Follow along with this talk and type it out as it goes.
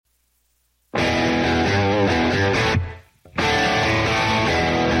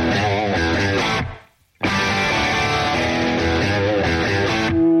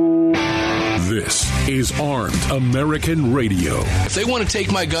American Radio. If they want to take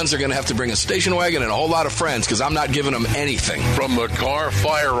my guns, they're going to have to bring a station wagon and a whole lot of friends because I'm not giving them anything. From the Car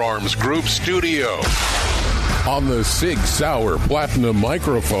Firearms Group studio. On the Sig Sauer Platinum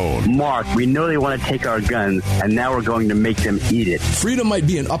microphone. Mark, we know they want to take our guns, and now we're going to make them eat it. Freedom might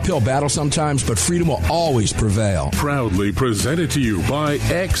be an uphill battle sometimes, but freedom will always prevail. Proudly presented to you by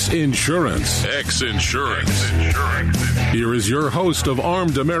X Insurance. X Insurance. Here is your host of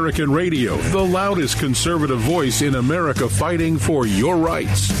Armed American Radio, the loudest conservative voice in America fighting for your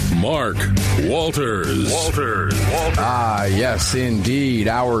rights, Mark Walters. Ah, yes, indeed.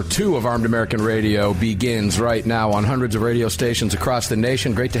 Hour 2 of Armed American Radio begins right now on hundreds of radio stations across the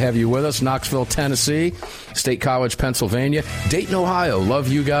nation. Great to have you with us. Knoxville, Tennessee, State College, Pennsylvania, Dayton, Ohio. Love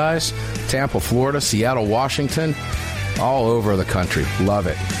you guys. Tampa, Florida, Seattle, Washington. All over the country. Love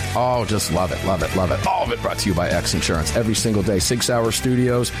it. Oh, just love it, love it, love it. All of it brought to you by X Insurance every single day. Sig Sauer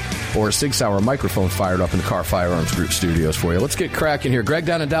Studios or Sig Sauer microphone fired up in the Car Firearms Group studios for you. Let's get cracking here. Greg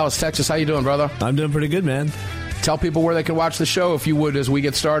down in Dallas, Texas. How you doing, brother? I'm doing pretty good, man. Tell people where they can watch the show, if you would, as we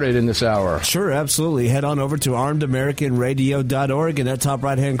get started in this hour. Sure, absolutely. Head on over to armedamericanradio.org. In that top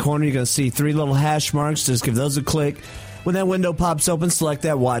right-hand corner, you're going to see 3 little hash marks. Just give those a click. When that window pops open, select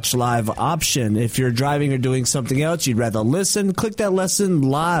that Watch Live option. If you're driving or doing something else, you'd rather listen, click that Listen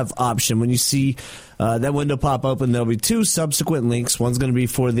Live option. When you see that window pop open, there'll be 2 subsequent links. One's going to be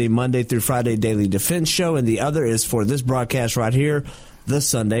for the Monday through Friday Daily Defense Show, and the other is for this broadcast right here, the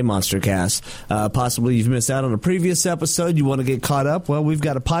Sunday Monster Cast. Possibly you've missed out on a previous episode. You want to get caught up? Well, we've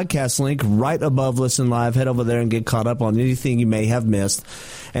got a podcast link right above Listen Live. Head over there and get caught up on anything you may have missed.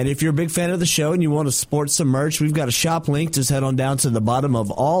 And if you're a big fan of the show and you want to support some merch, we've got a shop link. Just head on down to the bottom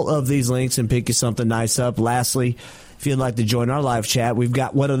of all of these links and pick you something nice up. Lastly, if you'd like to join our live chat, we've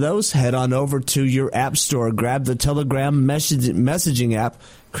got one of those. Head on over to your app store, grab the Telegram messaging app,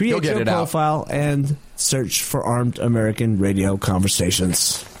 create your profile, and search for Armed American Radio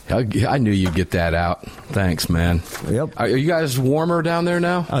Conversations. I knew you'd get that out. Thanks, man. Yep. Are you guys warmer down there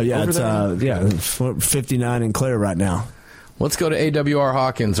now? Oh, yeah. It's 59 and clear right now. Let's go to AWR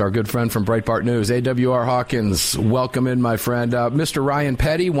Hawkins, our good friend from Breitbart News. AWR Hawkins, welcome in, my friend. Mr. Ryan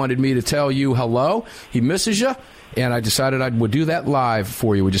Petty wanted me to tell you hello. He misses you, and I decided I would do that live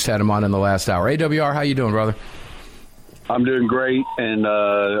for you. We just had him on in the last hour. AWR, how you doing, brother? I'm doing great, and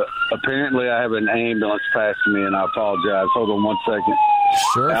apparently I have an ambulance passing me, and I apologize. Hold on one second.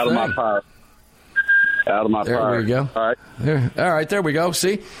 Sure Out thing. of my fire. Out of my there fire. There we go. All right. All right, there we go.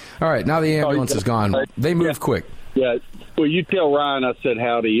 See? All right, now the ambulance is gone. They move quick. Yeah. Well, you tell Ryan I said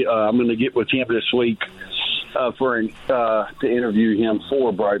howdy. I'm going to get with him this week to interview him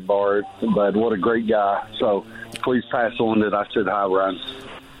for Breitbart. But what a great guy. So please pass on that I said hi, Ryan.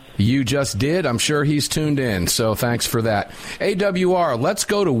 You just did. I'm sure he's tuned in, so thanks for that. AWR, let's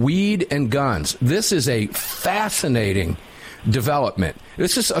go to weed and guns. This is a fascinating development.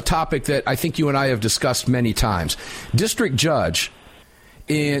 This is a topic that I think you and I have discussed many times. District judge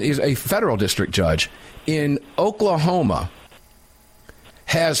is a federal district judge in Oklahoma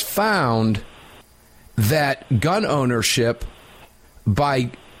has found that gun ownership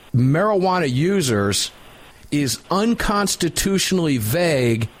by marijuana users is unconstitutionally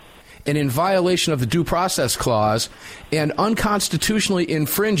vague and in violation of the Due Process Clause and unconstitutionally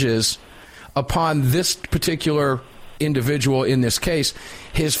infringes upon this particular individual, in this case,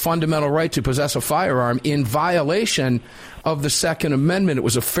 his fundamental right to possess a firearm in violation of the Second Amendment. It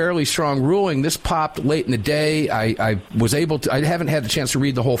was a fairly strong ruling. This popped late in the day. I haven't had the chance to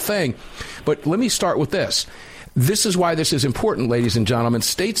read the whole thing, but let me start with this. This is why this is important, ladies and gentlemen.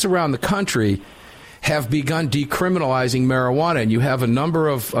 States around the country have begun decriminalizing marijuana, and you have a number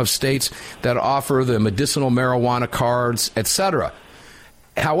of states that offer the medicinal marijuana cards, etc.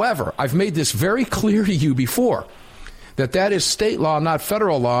 However, I've made this very clear to you before, that is state law, not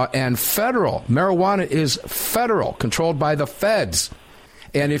federal law, and federal. Marijuana is federal, controlled by the feds.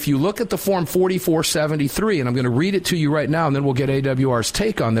 And if you look at the Form 4473, and I'm going to read it to you right now, and then we'll get AWR's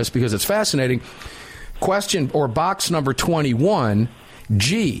take on this because it's fascinating. Question or box number 21,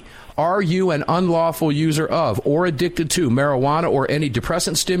 G, are you an unlawful user of or addicted to marijuana or any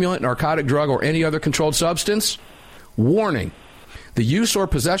depressant, stimulant, narcotic drug, or any other controlled substance? Warning. The use or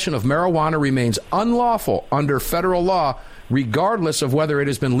possession of marijuana remains unlawful under federal law, regardless of whether it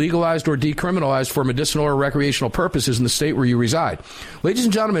has been legalized or decriminalized for medicinal or recreational purposes in the state where you reside. Ladies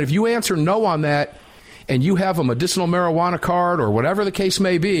and gentlemen, if you answer no on that and you have a medicinal marijuana card or whatever the case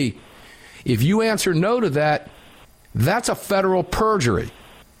may be, if you answer no to that, that's a federal perjury.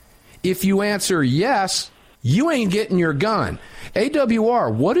 If you answer yes, you ain't getting your gun.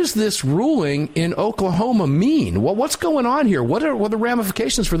 AWR, what does this ruling in Oklahoma mean? What's going on here? What are the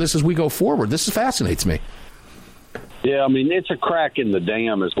ramifications for this as we go forward? This fascinates me. Yeah, I mean, it's a crack in the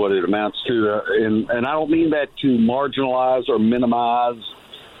dam is what it amounts to. And I don't mean that to marginalize or minimize.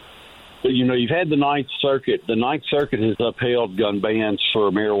 But, you know, you've had the Ninth Circuit. The Ninth Circuit has upheld gun bans for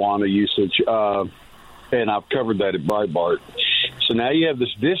marijuana usage, and I've covered that at Breitbart. So now you have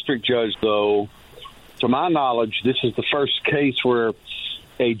this district judge, though. To my knowledge, this is the first case where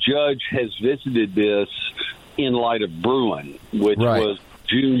a judge has visited this in light of Bruen, which was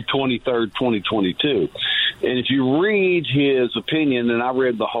June 23rd, 2022. And if you read his opinion, and I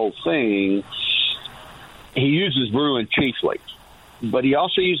read the whole thing, he uses Bruen chiefly, but he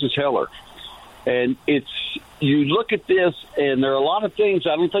also uses Heller. And you look at this, and there are a lot of things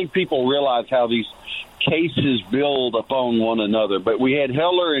I don't think people realize how these cases build upon one another. But we had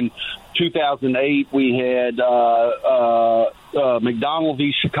Heller in 2008. We had McDonald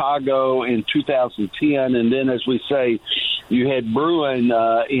v. Chicago in 2010. And then, as we say, you had Bruen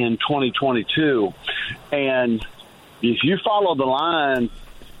in 2022. And if you follow the line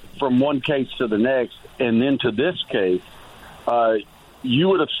from one case to the next and then to this case, you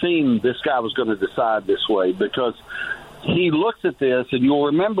would have seen this guy was going to decide this way, because he looks at this, and you'll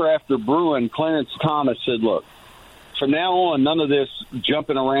remember after Bruen, Clarence Thomas said, look, from now on, none of this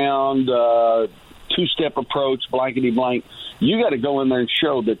jumping around, two-step approach, blankety blank. You got to go in there and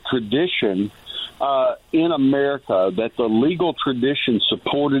show that tradition in America, that the legal tradition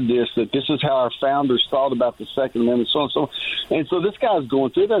supported this, that this is how our founders thought about the Second Amendment, so on and so on. And so this guy's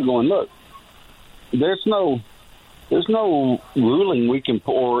going through there going, look, there's no ruling we can,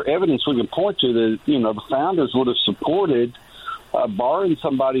 or evidence we can point to that, you know, the founders would have supported barring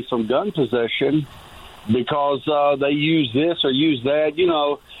somebody from gun possession because they use this or use that. You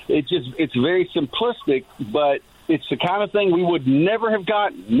know, it's very simplistic, but it's the kind of thing we would never have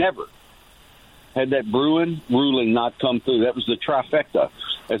gotten, never, had that Bruen ruling not come through. That was the trifecta.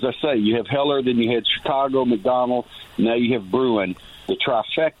 As I say, you have Heller, then you had Chicago, McDonald, now you have Bruen, the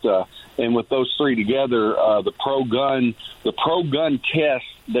trifecta. And with those three together, the pro-gun test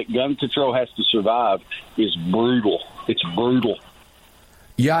that gun control has to survive is brutal. It's brutal.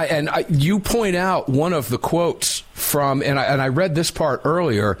 Yeah, and you point out one of the quotes from, and I read this part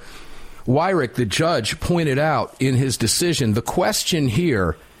earlier, Weyrich, the judge, pointed out in his decision, the question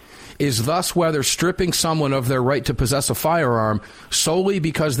here is thus whether stripping someone of their right to possess a firearm solely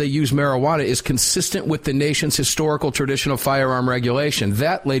because they use marijuana is consistent with the nation's historical tradition of firearm regulation.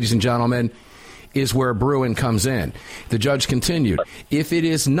 That, ladies and gentlemen, is where Bruen comes in. The judge continued, if it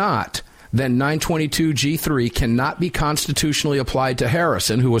is not, then 922 G3 cannot be constitutionally applied to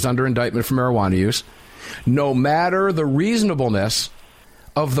Harrison, who was under indictment for marijuana use, no matter the reasonableness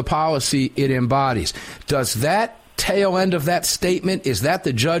of the policy it embodies. Does that tail end of that statement, is that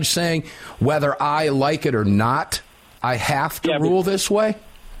the judge saying, whether I like it or not, I have to rule this way?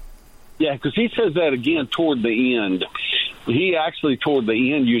 Yeah, because he says that again toward the end. He actually, toward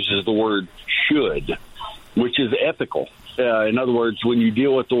the end, uses the word should, which is ethical. In other words, when you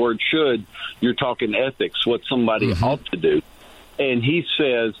deal with the word should, you're talking ethics, what somebody ought to do. And he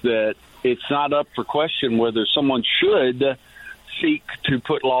says that it's not up for question whether someone should seek to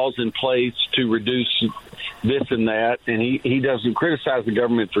put laws in place to reduce this and that, and he doesn't criticize the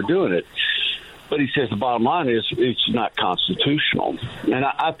government for doing it. But he says the bottom line is it's not constitutional. And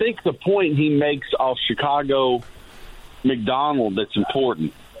I think the point he makes off Chicago McDonald that's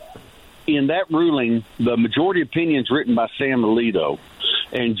important. In that ruling, the majority opinion is written by Sam Alito,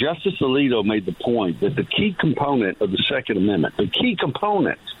 and Justice Alito made the point that the key component of the Second Amendment,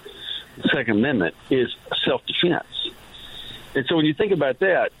 is self-defense. And so when you think about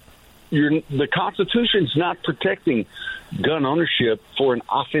that, the Constitution's not protecting gun ownership for an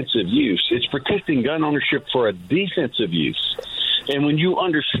offensive use. It's protecting gun ownership for a defensive use. And when you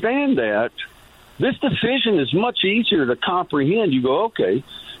understand that, this decision is much easier to comprehend. You go, okay,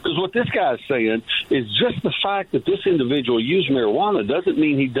 because what this guy is saying is just the fact that this individual used marijuana doesn't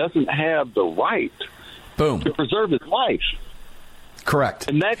mean he doesn't have the right to preserve his life. Correct.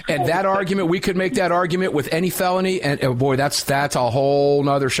 And that argument, we could make that argument with any felony, and boy, that's a whole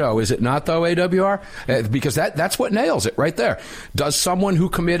nother show, is it not, though, AWR? Because that's what nails it right there. Does someone who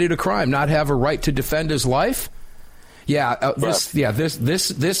committed a crime not have a right to defend his life? Yeah, this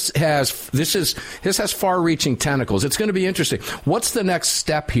has far-reaching tentacles. It's going to be interesting. What's the next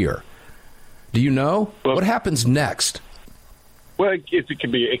step here? Do you know? What happens next? Well, it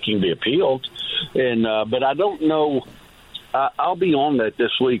can be appealed, and but I don't know. I'll be on that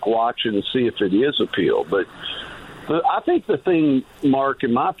this week watching to see if it is appealed. But I think the thing, Mark,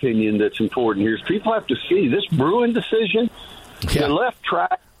 in my opinion, that's important here is people have to see this Bruen decision. Yeah.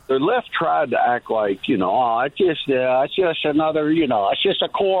 The left tried to act like, it's just another, it's just a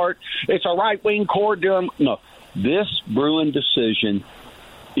court. It's a right-wing court. No, This Bruen decision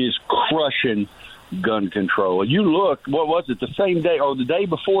is crushing gun control. You look, what was it, the same day or the day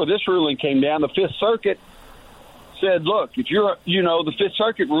before this ruling came down, the Fifth Circuit said, look, if you're, the Fifth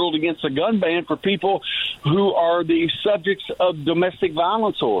Circuit ruled against a gun ban for people who are the subjects of domestic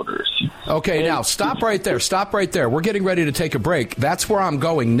violence orders. Okay, now stop right there. Stop right there. We're getting ready to take a break. That's where I'm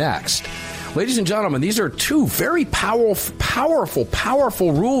going next. Ladies and gentlemen, these are two very powerful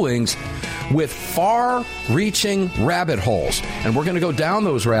rulings with far-reaching rabbit holes. And we're going to go down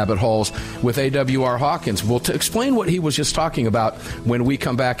those rabbit holes with A.W.R. Hawkins. We'll explain what he was just talking about when we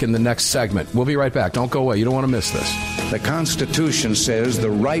come back in the next segment. We'll be right back. Don't go away. You don't want to miss this. The Constitution says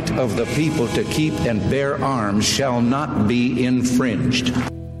the right of the people to keep and bear arms shall not be infringed.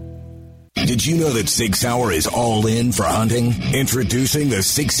 Did you know that Sig Sauer is all in for hunting? Introducing the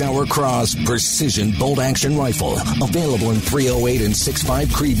Sig Sauer Cross Precision Bolt Action Rifle. Available in .308 and 6.5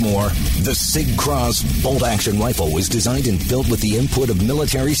 Creedmoor. The Sig Cross Bolt Action Rifle was designed and built with the input of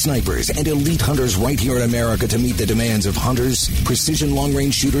military snipers and elite hunters right here in America to meet the demands of hunters, precision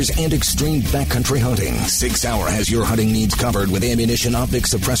long-range shooters, and extreme backcountry hunting. Sig Sauer has your hunting needs covered with ammunition,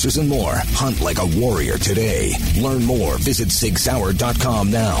 optics, suppressors, and more. Hunt like a warrior today. Learn more. Visit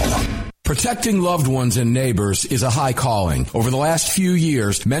SigSauer.com now. Protecting loved ones and neighbors is a high calling. Over the last few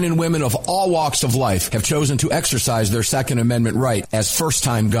years, men and women of all walks of life have chosen to exercise their Second Amendment right as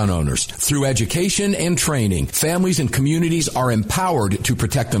first-time gun owners. Through education and training, families and communities are empowered to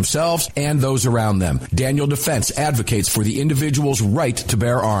protect themselves and those around them. Daniel Defense advocates for the individual's right to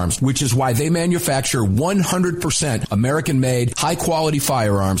bear arms, which is why they manufacture 100% American-made, high-quality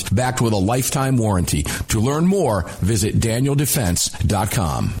firearms backed with a lifetime warranty. To learn more, visit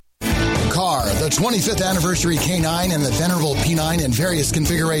DanielDefense.com. Car, the 25th anniversary K9 and the venerable P9 in various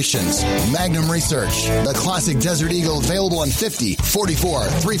configurations. Magnum Research, the classic Desert Eagle available in 50, 44,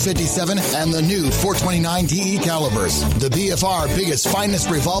 357, and the new 429 DE calibers. The BFR biggest, finest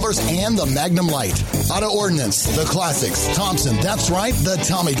revolvers and the Magnum Light. Auto Ordnance, the classics. Thompson, that's right, the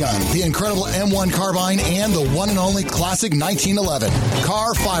Tommy gun, the incredible M1 carbine, and the one and only classic 1911.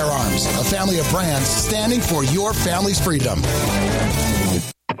 Car Firearms, a family of brands standing for your family's freedom.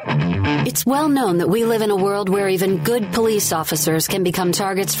 It's well known that we live in a world where even good police officers can become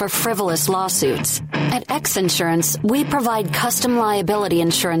targets for frivolous lawsuits. At X Insurance, we provide custom liability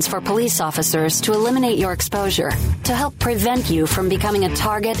insurance for police officers to eliminate your exposure, to help prevent you from becoming a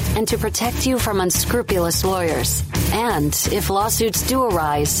target, and to protect you from unscrupulous lawyers. And if lawsuits do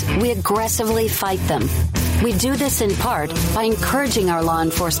arise, we aggressively fight them. We do this in part by encouraging our law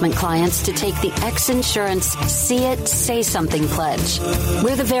enforcement clients to take the X Insurance See It, Say Something pledge.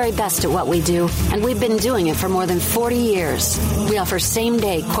 We're the very best at what we do, and we've been doing it for more than 40 years. We offer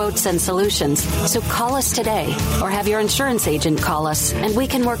same-day quotes and solutions, so call us today or have your insurance agent call us, and we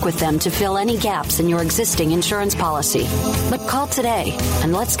can work with them to fill any gaps in your existing insurance policy. But call today,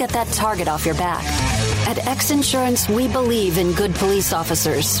 and let's get that target off your back. At X Insurance, we believe in good police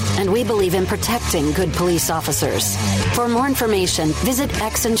officers, and we believe in protecting good police officers. For more information, visit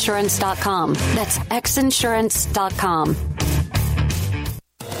xinsurance.com. That's xinsurance.com.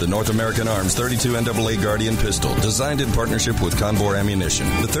 The North American Arms 32 NAA Guardian pistol, designed in partnership with Conbor Ammunition.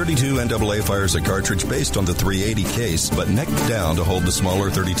 The 32 NAA fires a cartridge based on the .380 case, but necked down to hold the smaller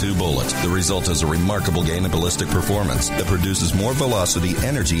 .32 bullet. The result is a remarkable gain in ballistic performance that produces more velocity,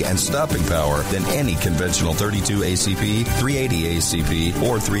 energy, and stopping power than any conventional .32 ACP, .380 ACP,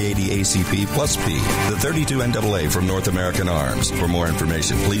 or .380 ACP plus P. The 32 NAA from North American Arms. For more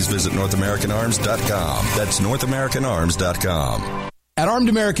information, please visit NorthAmericanArms.com. That's NorthAmericanArms.com. At Armed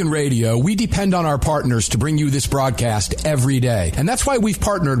American Radio, we depend on our partners to bring you this broadcast every day. And that's why we've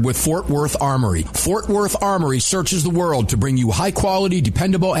partnered with Fort Worth Armory. Fort Worth Armory searches the world to bring you high-quality,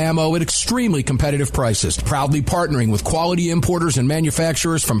 dependable ammo at extremely competitive prices. Proudly partnering with quality importers and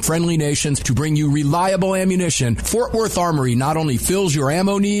manufacturers from friendly nations to bring you reliable ammunition, Fort Worth Armory not only fills your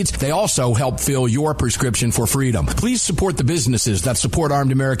ammo needs, they also help fill your prescription for freedom. Please support the businesses that support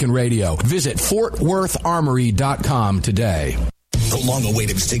Armed American Radio. Visit FortWorthArmory.com today. The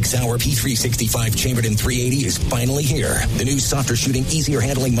long-awaited Sig Sauer P365 chambered in .380 is finally here. The new softer shooting, easier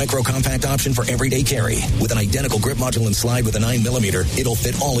handling micro-compact option for everyday carry. With an identical grip module and slide with a 9mm, it'll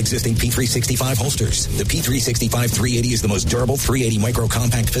fit all existing P365 holsters. The P365 380 is the most durable .380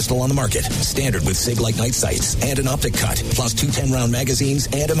 micro-compact pistol on the market. Standard with SIG-like night sights and an optic cut, plus 2 10-round magazines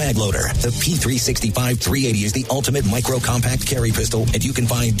and a mag loader. The P365 380 is the ultimate micro-compact carry pistol, and you can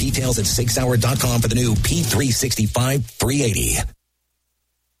find details at SigSauer.com for the new P365 380.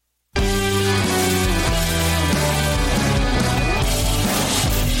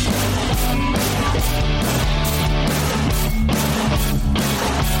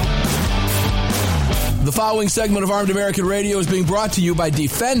 The following segment of Armed American Radio is being brought to you by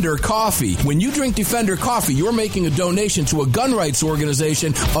Defender Coffee. When you drink Defender Coffee, you're making a donation to a gun rights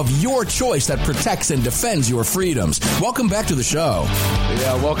organization of your choice that protects and defends your freedoms. Welcome back to the show.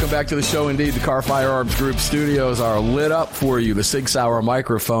 Yeah, welcome back to the show indeed. The Car Firearms Group studios are lit up for you. The Sig Sauer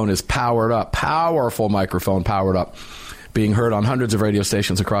microphone is powered up. Powerful microphone powered up. Being heard on hundreds of radio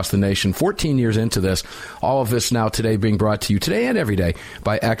stations across the nation. 14 years into this. All of this now today being brought to you today and every day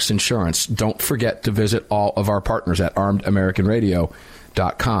by X Insurance. Don't forget to visit all of our partners at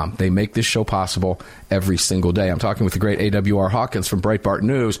armedamericanradio.com. They make this show possible every single day. I'm talking with the great AWR Hawkins from Breitbart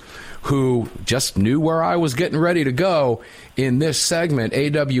News, who just knew where I was getting ready to go in this segment.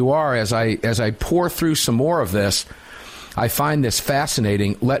 AWR, as I pour through some more of this, I find this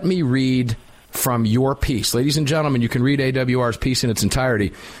fascinating. Let me read from your piece. Ladies and gentlemen, you can read AWR's piece in its entirety.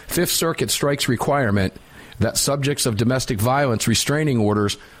 Fifth Circuit strikes requirement that subjects of domestic violence restraining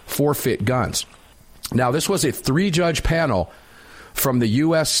orders forfeit guns. Now, this was a 3-judge panel from the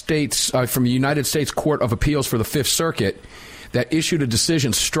United States Court of Appeals for the Fifth Circuit that issued a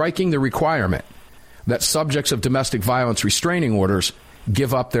decision striking the requirement that subjects of domestic violence restraining orders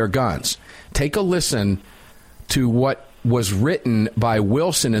give up their guns. Take a listen to what was written by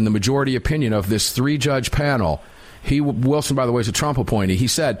Wilson in the majority opinion of this 3-judge panel. Wilson, by the way, is a Trump appointee. He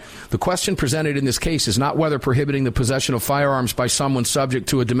said, the question presented in this case is not whether prohibiting the possession of firearms by someone subject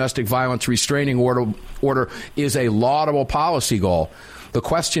to a domestic violence restraining order is a laudable policy goal. The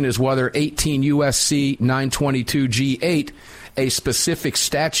question is whether 18 U.S.C. 922 G8, a specific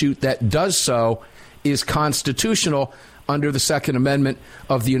statute that does so, is constitutional under the Second Amendment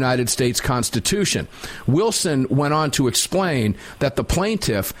of the United States Constitution. Wilson went on to explain that the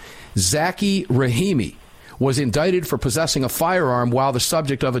plaintiff, Zaki Rahimi, was indicted for possessing a firearm while the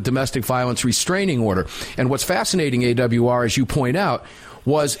subject of a domestic violence restraining order. And what's fascinating, AWR, as you point out,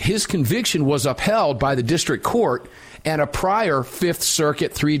 was his conviction was upheld by the district court and a prior Fifth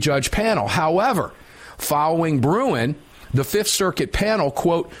Circuit 3-judge panel. However, following Bruen, the Fifth Circuit panel,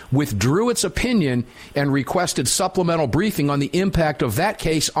 quote, withdrew its opinion and requested supplemental briefing on the impact of that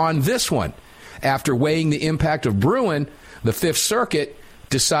case on this one. After weighing the impact of Bruen, the Fifth Circuit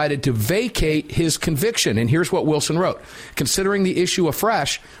decided to vacate his conviction. And here's what Wilson wrote. Considering the issue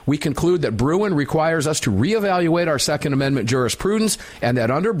afresh, we conclude that Bruen requires us to reevaluate our Second Amendment jurisprudence and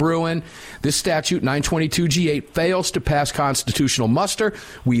that under Bruen, this statute 922 G8 fails to pass constitutional muster.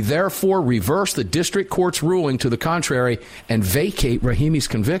 We therefore reverse the district court's ruling to the contrary and vacate Rahimi's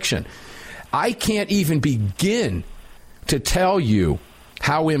conviction. I can't even begin to tell you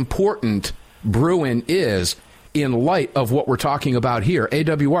how important Bruen is in light of what we're talking about here.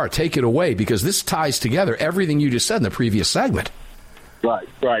 AWR, take it away, because this ties together everything you just said in the previous segment. Right.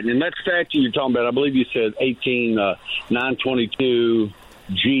 And that statute you're talking about, I believe you said 922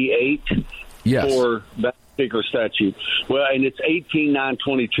 G8 for that particular statute. Well, and it's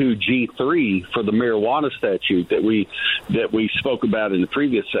 922 G3 for the marijuana statute that we spoke about in the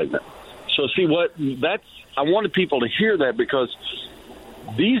previous segment. So see I wanted people to hear that, because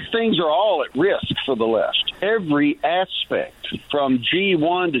these things are all at risk for the left. Every aspect, from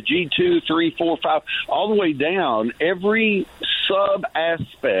G1 to G2, 3, 4, 5, all the way down, every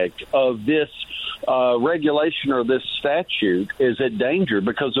sub-aspect of this regulation or this statute is at danger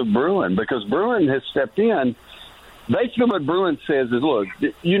because of Bruen, because Bruen has stepped in. Basically what Bruen says is, look,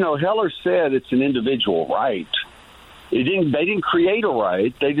 Heller said it's an individual right. They didn't create a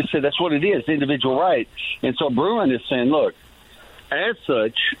right. They just said that's what it is, individual right. And so Bruen is saying, look, as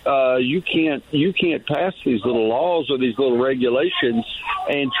such, you can't pass these little laws or these little regulations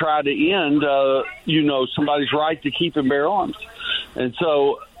and try to end, somebody's right to keep and bear arms. And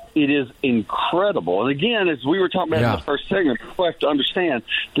so it is incredible. And again, as we were talking about in the first segment, people have to understand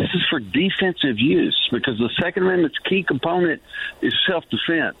this is for defensive use, because the Second Amendment's key component is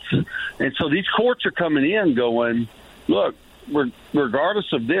self-defense. And so these courts are coming in going, look,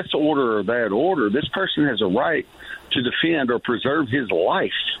 regardless of this order or that order, this person has a right to defend or preserve his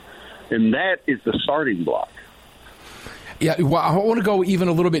life. And that is the starting block. Yeah, well, I want to go even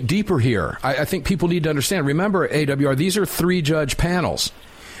a little bit deeper here. I think people need to understand. Remember, AWR, these are 3-judge panels.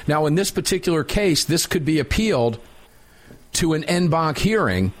 Now, in this particular case, this could be appealed to an en banc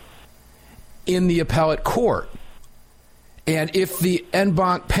hearing in the appellate court. And if the en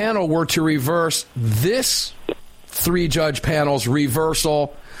banc panel were to reverse this 3-judge panel's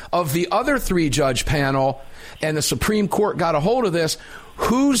reversal of the other 3-judge panel, and the Supreme Court got a hold of this,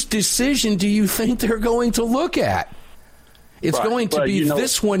 whose decision do you think they're going to look at? It's going to be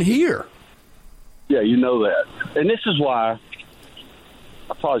this one here. Yeah, you know that. And this is why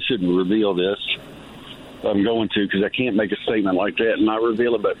I probably shouldn't reveal this. I'm going to, because I can't make a statement like that and not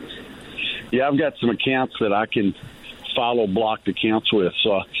reveal it. But Yeah, I've got some accounts that I can follow blocked accounts with.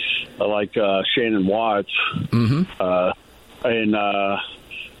 So, like Shannon Watts, and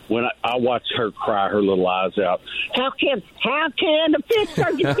when I watch her cry her little eyes out, how can the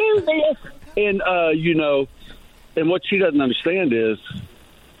Pittsburgh do this? And and what she doesn't understand is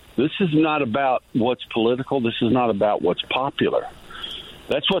this is not about what's political. This is not about what's popular.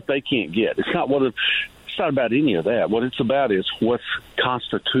 That's what they can't get. It's not about any of that. What it's about is what's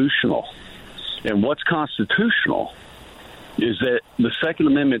constitutional. And what's constitutional is that the Second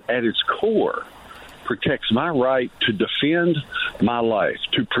Amendment at its core protects my right to defend my life,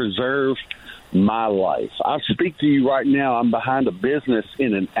 to preserve my life. I speak to you right now. I'm behind a business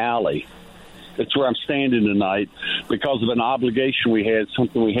in an alley. That's where I'm standing tonight because of an obligation we had,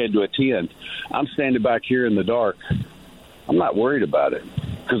 something we had to attend. I'm standing back here in the dark. I'm not worried about it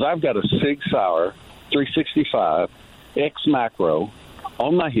because I've got a Sig Sauer 365 X Macro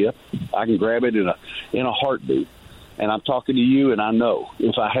on my hip. I can grab it in a heartbeat. And I'm talking to you, and I know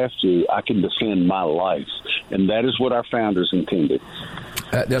if I have to, I can defend my life. And that is what our founders intended.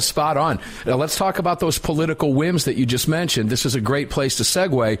 That's spot on. Now, let's talk about those political whims that you just mentioned. This is a great place to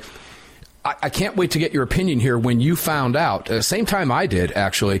segue. I can't wait to get your opinion here. When you found out, same time I did,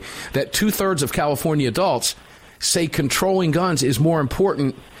 actually, that 2/3 of California adults say controlling guns is more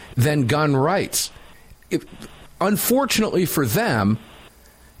important than gun rights. Unfortunately for them,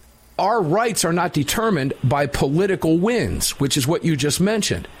 our rights are not determined by political wins, which is what you just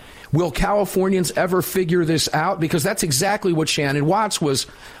mentioned. Will Californians ever figure this out? Because that's exactly what Shannon Watts was,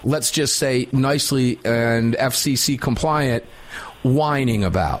 let's just say, nicely and FCC compliant, whining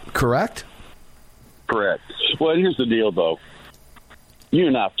about, correct? Correct. Well, here's the deal, though. You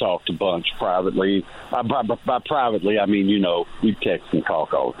and I have talked a bunch privately. By privately, I mean, we text and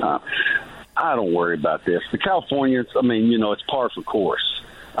talk all the time. I don't worry about this. The Californians, it's par for course.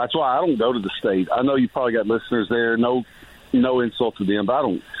 That's why I don't go to the state. I know you probably got listeners there. No insult to them, but I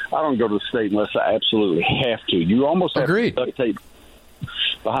don't go to the state unless I absolutely have to. You almost have to duct tape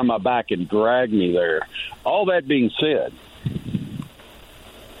behind my back and drag me there. All that being said,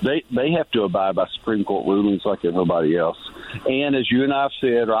 they have to abide by Supreme Court rulings like everybody else. And as you and I have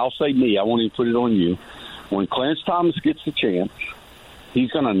said, or I'll say me, I won't even put it on you, when Clarence Thomas gets the chance,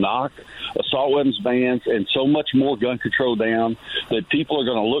 he's going to knock assault weapons bans and so much more gun control down that people are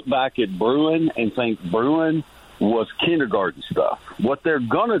going to look back at Bruen and think Bruen was kindergarten stuff. What they're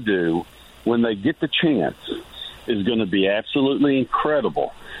going to do when they get the chance is going to be absolutely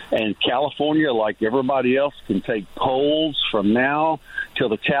incredible. And California, like everybody else, can take polls from now till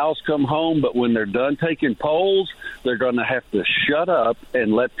the cows come home. But when they're done taking polls, they're going to have to shut up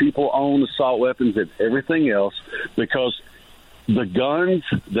and let people own assault weapons and everything else, because the guns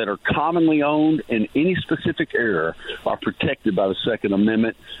that are commonly owned in any specific era are protected by the Second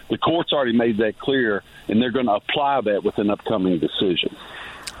Amendment. The court's already made that clear, and they're going to apply that with an upcoming decision.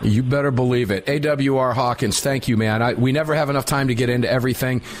 You better believe it. A.W.R. Hawkins, thank you, man. We never have enough time to get into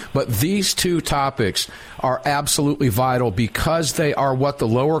everything, but these two topics are absolutely vital because they are what the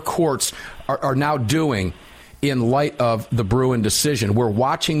lower courts are now doing in light of the Bruen decision. We're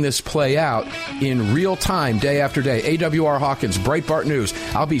watching this play out in real time, day after day. A.W.R. Hawkins, Breitbart News.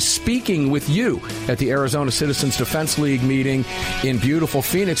 I'll be speaking with you at the Arizona Citizens Defense League meeting in beautiful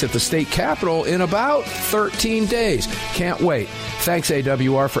Phoenix at the state capitol in about 13 days. Can't wait. Thanks,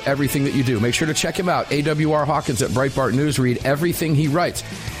 A.W.R., for everything that you do. Make sure to check him out, A.W.R. Hawkins at Breitbart News. Read everything he writes.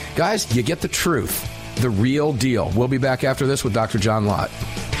 Guys, you get the truth, the real deal. We'll be back after this with Dr. John Lott.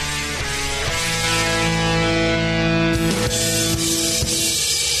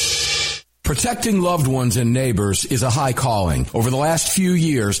 Protecting loved ones and neighbors is a high calling. Over the last few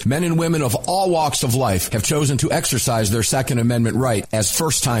years, men and women of all walks of life have chosen to exercise their Second Amendment right as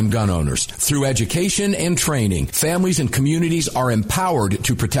first-time gun owners. Through education and training, families and communities are empowered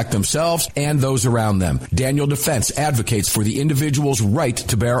to protect themselves and those around them. Daniel Defense advocates for the individual's right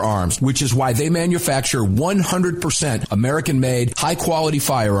to bear arms, which is why they manufacture 100% American-made, high-quality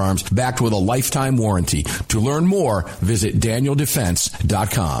firearms backed with a lifetime warranty. To learn more, visit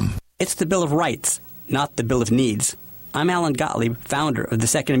DanielDefense.com. It's the Bill of Rights, not the Bill of Needs. I'm Alan Gottlieb, founder of the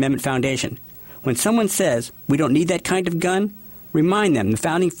Second Amendment Foundation. When someone says we don't need that kind of gun, remind them the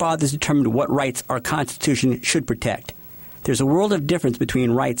Founding Fathers determined what rights our Constitution should protect. There's a world of difference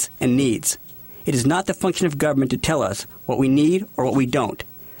between rights and needs. It is not the function of government to tell us what we need or what we don't.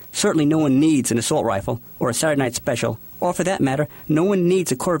 Certainly no one needs an assault rifle or a Saturday night special, or for that matter, no one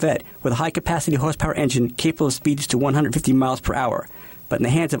needs a Corvette with a high-capacity horsepower engine capable of speeds to 150 miles per hour. But in the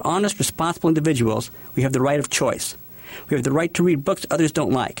hands of honest, responsible individuals, we have the right of choice. We have the right to read books others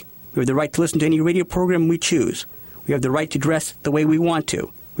don't like. We have the right to listen to any radio program we choose. We have the right to dress the way we want to.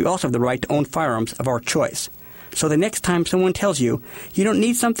 We we also have the right to own firearms of our choice. So the next time someone tells you you don't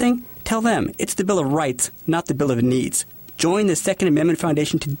need something, tell them it's the Bill of Rights, not the Bill of Needs. Join the Second Amendment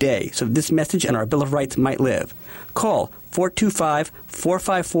Foundation today so this message and our Bill of Rights might live. Call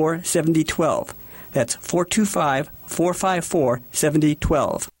 425-454-7012. That's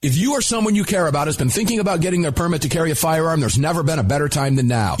 425-454-7012. If you or someone you care about has been thinking about getting their permit to carry a firearm, there's never been a better time than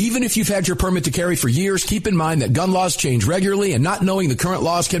now. Even if you've had your permit to carry for years, keep in mind that gun laws change regularly, and not knowing the current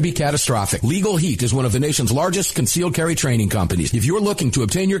laws can be catastrophic. Legal Heat is one of the nation's largest concealed carry training companies. If you're looking to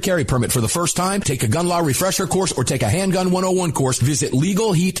obtain your carry permit for the first time, take a gun law refresher course or take a handgun 101 course, visit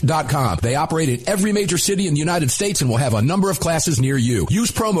LegalHeat.com. They operate in every major city in the United States and will have a number of classes near you.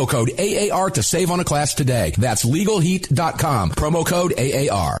 Use promo code AAR to save on a class today. That's LegalHeat.com. Promo code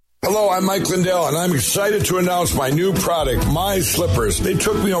AAR. Hello, I'm Mike Lindell, and I'm excited to announce my new product, My Slippers. They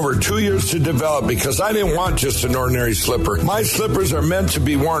took me over 2 years to develop because I didn't want just an ordinary slipper. My slippers are meant to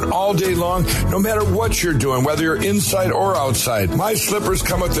be worn all day long, no matter what you're doing, whether you're inside or outside. My slippers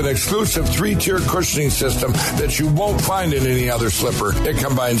come with an exclusive 3-tier cushioning system that you won't find in any other slipper. It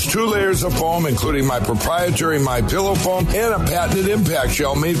combines 2 layers of foam, including my proprietary MyPillow foam and a patented impact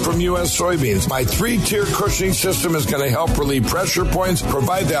gel made from U.S. soybeans. My 3-tier cushioning system is going to help relieve pressure points,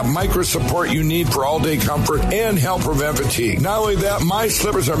 provide that micro support you need for all-day comfort, and help prevent fatigue. Not only that, my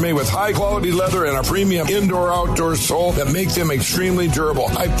slippers are made with high-quality leather and a premium indoor-outdoor sole that make them extremely durable.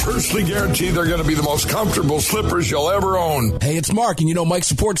 I personally guarantee they're going to be the most comfortable slippers you'll ever own. Hey, it's Mark, and you know Mike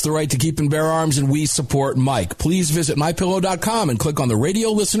supports the right to keep and bear arms, and we support Mike. Please visit MyPillow.com and click on the radio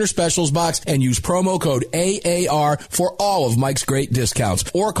listener specials box and use promo code AAR for all of Mike's great discounts.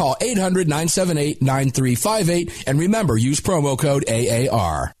 Or call 800-978-9358, and remember, use promo code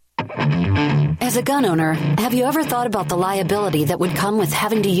AAR. As a gun owner, have you ever thought about the liability that would come with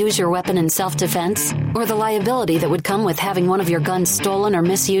having to use your weapon in self-defense? Or the liability that would come with having one of your guns stolen or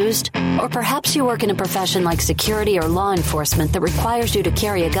misused? Or perhaps you work in a profession like security or law enforcement that requires you to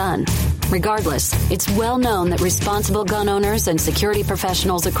carry a gun. Regardless, it's well known that responsible gun owners and security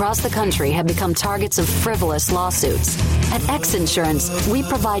professionals across the country have become targets of frivolous lawsuits. At X Insurance, we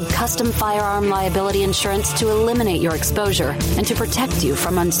provide custom firearm liability insurance to eliminate your exposure and to protect you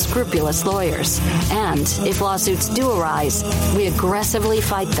from unscrupulous lawyers. And if lawsuits do arise, we aggressively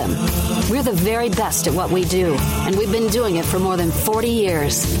fight them. We're the very best at what we do, and we've been doing it for more than 40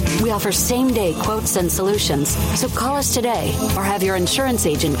 years. We offer same-day quotes and solutions, so call us today or have your insurance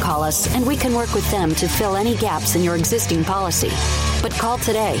agent call us, and we can work with them to fill any gaps in your existing policy. But call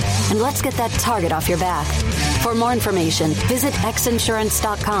today, and let's get that target off your back. For more information, visit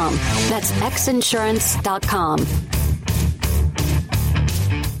xinsurance.com. That's xinsurance.com.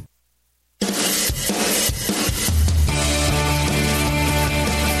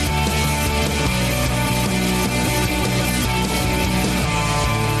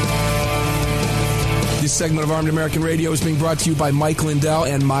 This segment of Armed American Radio is being brought to you by Mike Lindell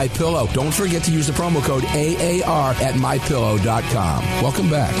and MyPillow. Don't forget to use the promo code AAR at MyPillow.com. Welcome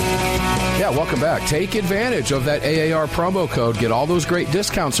back. Yeah, welcome back. Take advantage of that AAR promo code. Get all those great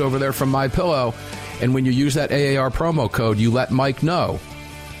discounts over there from MyPillow. And when you use that AAR promo code, you let Mike know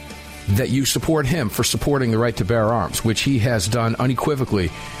that you support him for supporting the right to bear arms, which he has done unequivocally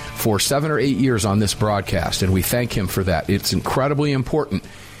for 7 or 8 years on this broadcast. And we thank him for that. It's incredibly important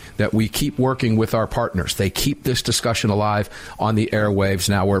that we keep working with our partners. They keep this discussion alive on the airwaves.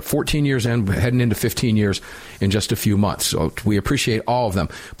 Now we're 14 years in, heading into 15 years in just a few months. So we appreciate all of them.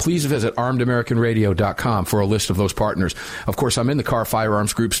 Please visit armedamericanradio.com for a list of those partners. Of course, I'm in the Car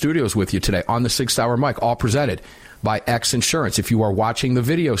Firearms Group studios with you today on the 6th Hour Mike, all presented by X Insurance. If you are watching the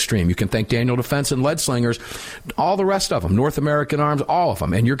video stream, you can thank Daniel Defense and Lead Slingers, all the rest of them, North American Arms, all of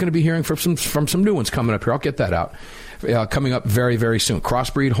them. And you're going to be hearing from some new ones coming up here. I'll get that out. Coming up very, very soon.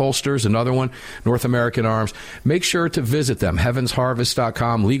 Crossbreed Holsters, another one, North American Arms. Make sure to visit them,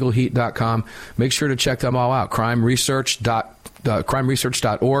 heavensharvest.com, legalheat.com. Make sure to check them all out.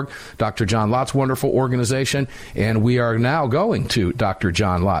 crimeresearch.org, Dr. John Lott's wonderful organization. And we are now going to Dr.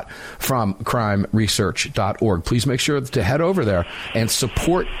 John Lott from crimeresearch.org. Please make sure to head over there and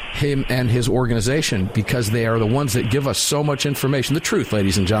support him and his organization, because they are the ones that give us so much information. The truth,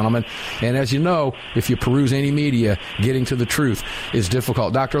 ladies and gentlemen. And as you know, if you peruse any media, getting to the truth is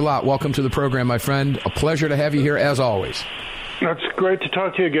difficult. Dr. Lott, welcome to the program, my friend. A pleasure to have you here, as always. That's great to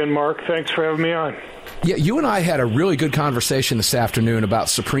talk to you again, Mark. Thanks for having me on. Yeah, you and I had a really good conversation this afternoon about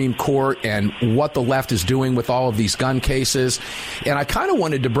Supreme Court and what the left is doing with all of these gun cases. And I kind of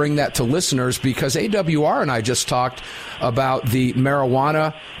wanted to bring that to listeners because AWR and I just talked about the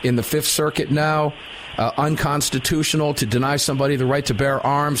marijuana in the Fifth Circuit now. unconstitutional to deny somebody the right to bear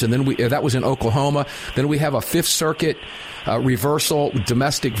arms, and then that was in Oklahoma. Then we have a Fifth Circuit reversal,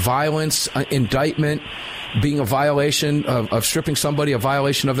 domestic violence indictment being a violation of stripping somebody, a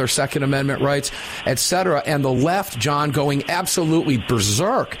violation of their Second Amendment rights, etc. And the left, John, going absolutely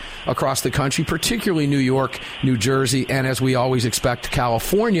berserk across the country, particularly New York, New Jersey, and as we always expect,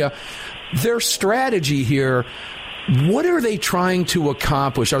 California. Their strategy here, what are they trying to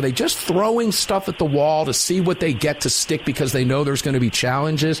accomplish? Are they just throwing stuff at the wall to see what they get to stick because they know there's going to be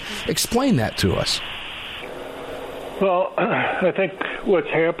challenges? Explain that to us. Well, I think what's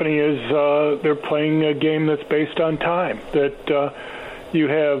happening is they're playing a game that's based on time. That you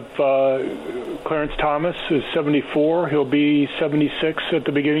have Clarence Thomas is 74. He'll be 76 at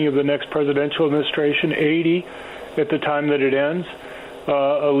the beginning of the next presidential administration, 80 at the time that it ends.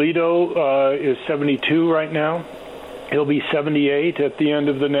 Alito is 72 right now. He'll be 78 at the end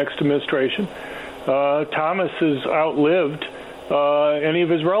of the next administration. Thomas has outlived any of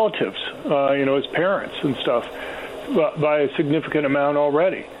his relatives, his parents and stuff, by a significant amount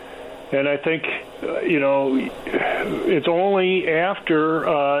already. And I think, it's only after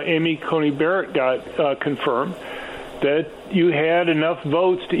Amy Coney Barrett got confirmed that you had enough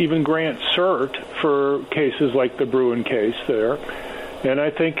votes to even grant cert for cases like the Bruen case there. And I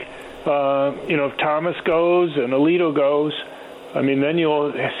think, if Thomas goes and Alito goes, then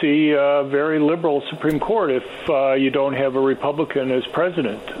you'll see a very liberal Supreme Court if you don't have a Republican as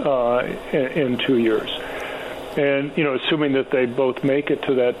president in 2 years. And, assuming that they both make it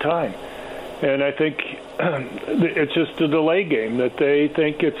to that time. And I think it's just a delay game, that they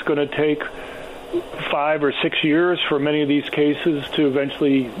think it's going to take 5 or 6 years for many of these cases to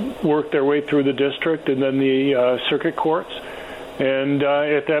eventually work their way through the district and then the circuit courts. And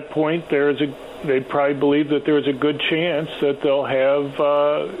at that point, they probably believe that there's a good chance that they'll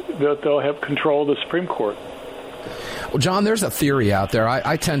have control of the Supreme Court. Well, John, there's a theory out there.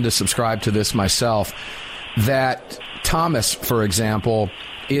 I tend to subscribe to this myself, that Thomas, for example,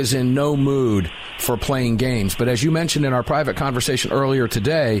 is in no mood for playing games. But as you mentioned in our private conversation earlier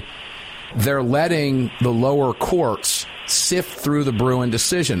today, they're letting the lower courts sift through the Bruen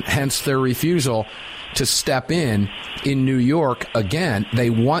decision, hence their refusal to step in New York again. They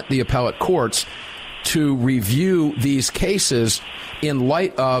want the appellate courts to review these cases in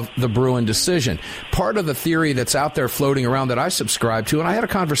light of the Bruen decision. Part of the theory that's out there floating around that I subscribe to, and I had a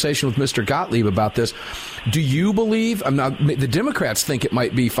conversation with Mr. Gottlieb about this, do you believe, the Democrats think it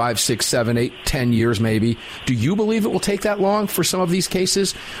might be 5, 6, 7, 8, 10 years maybe. Do you believe it will take that long for some of these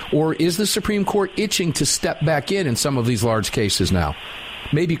cases? Or is the Supreme Court itching to step back in some of these large cases now?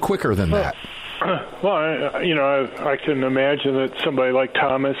 Maybe quicker than that. Well, I can imagine that somebody like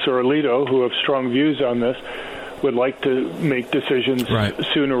Thomas or Alito, who have strong views on this, would like to make decisions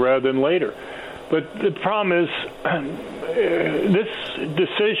sooner rather than later. But the problem is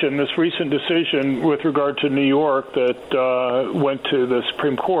this recent decision with regard to New York that went to the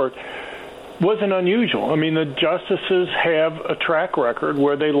Supreme Court wasn't unusual. The justices have a track record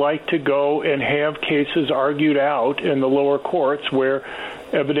where they like to go and have cases argued out in the lower courts where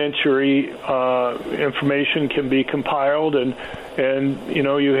evidentiary information can be compiled and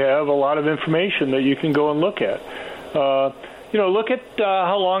you have a lot of information that you can go and look at. Look at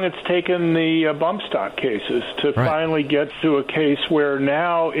how long it's taken the bump stock cases to finally get to a case where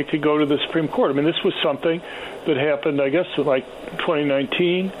now it could go to the Supreme Court. This was something that happened, I guess, like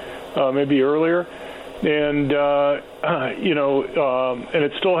 2019, maybe earlier. And, and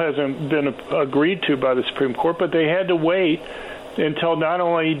it still hasn't been agreed to by the Supreme Court, but they had to wait until not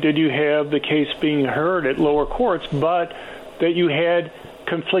only did you have the case being heard at lower courts, but that you had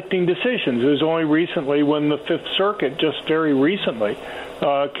conflicting decisions. It was only recently when the Fifth Circuit, just very recently,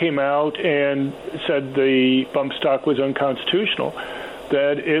 came out and said the bump stock was unconstitutional,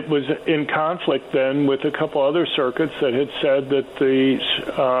 that it was in conflict then with a couple other circuits that had said that the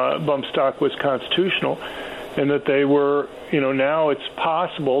bump stock was constitutional, and that they were, now it's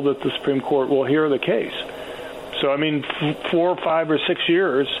possible that the Supreme Court will hear the case. So, 4, 5, or 6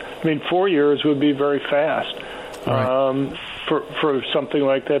 years, 4 years would be very fast for something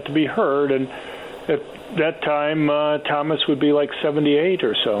like that to be heard. And at that time, Thomas would be like 78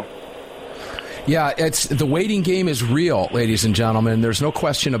 or so. Yeah, the waiting game is real, ladies and gentlemen. There's no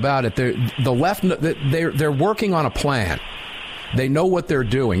question about it. The left, they're working on a plan. They know what they're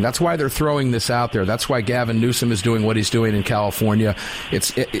doing. That's why they're throwing this out there. That's why Gavin Newsom is doing what he's doing in California.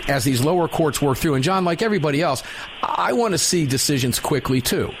 As these lower courts work through. And, John, like everybody else, I want to see decisions quickly,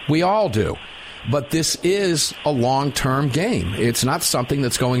 too. We all do. But this is a long-term game. It's not something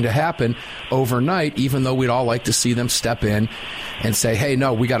that's going to happen overnight, even though we'd all like to see them step in and say, hey,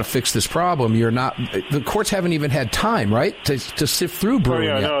 no, we got to fix this problem. The courts haven't even had time, right, to sift through Bruen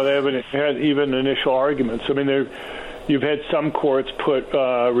yet. No, they haven't had even initial arguments. I mean, you've had some courts put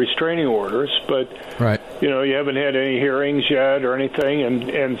restraining orders, but right. You haven't had any hearings yet or anything,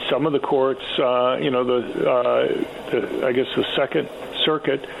 and some of the courts, I guess the Second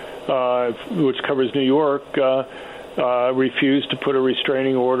Circuit, which covers New York, refused to put a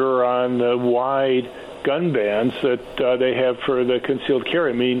restraining order on the wide gun bans that they have for the concealed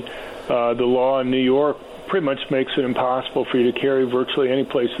carry. I mean, the law in New York pretty much makes it impossible for you to carry virtually any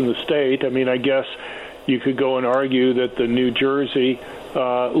place in the state. I mean, I guess you could go and argue that the New Jersey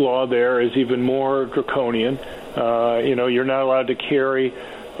law there is even more draconian. You're not allowed to carry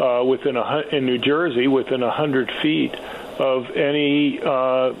in New Jersey within 100 feet of any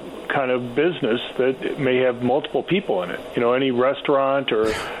kind of business that may have multiple people in it. Any restaurant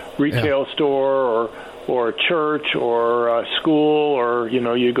or retail store or church or school, or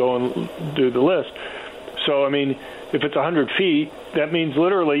you go and do the list. So I mean, if it's 100 feet, that means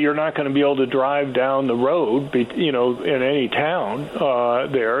literally you're not going to be able to drive down the road, in any town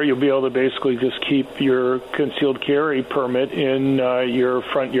there. You'll be able to basically just keep your concealed carry permit in your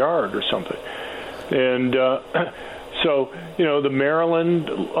front yard or something. And so, the Maryland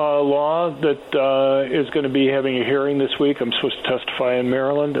law that is going to be having a hearing this week, I'm supposed to testify in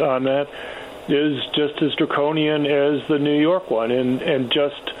Maryland on that, is just as draconian as the New York one. And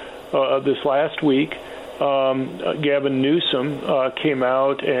just this last week, Gavin Newsom came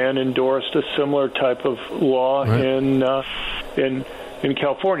out and endorsed a similar type of law in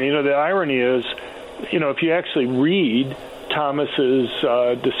California. The irony is, if you actually read Thomas's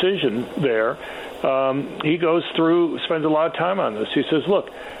decision there, he goes through, spends a lot of time on this. He says, look,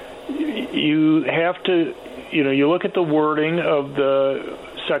 you have to, you look at the wording of the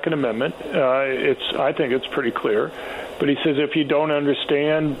Second Amendment. I think it's pretty clear. But he says if you don't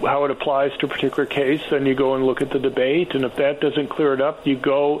understand how it applies to a particular case, then you go and look at the debate. And if that doesn't clear it up, you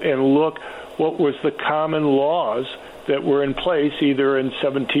go and look what was the common laws that were in place either in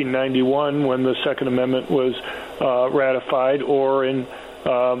 1791 when the Second Amendment was ratified, or in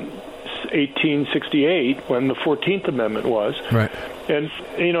 1868 when the 14th Amendment was. Right. And,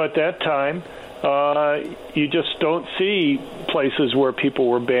 at that time, you just don't see places where people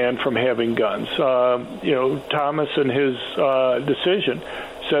were banned from having guns. Thomas in his decision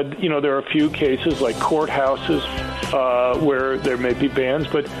said, there are a few cases like courthouses where there may be bans,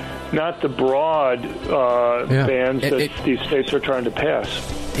 but not the broad bans that these states are trying to pass.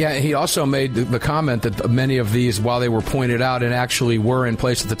 Yeah, he also made the comment that many of these, while they were pointed out and actually were in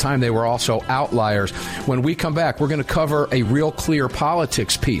place at the time, they were also outliers. When we come back, we're going to cover a Real Clear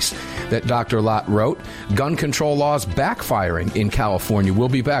Politics piece that Dr. Lott wrote, Gun Control Laws Backfiring in California. We'll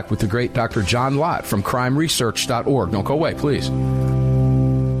be back with the great Dr. John Lott from crimeresearch.org. Don't go away, please.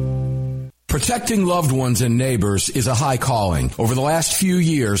 Protecting loved ones and neighbors is a high calling. Over the last few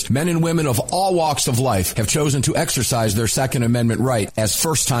years, men and women of all walks of life have chosen to exercise their Second Amendment right as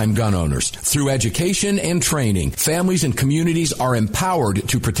first-time gun owners. Through education and training, families and communities are empowered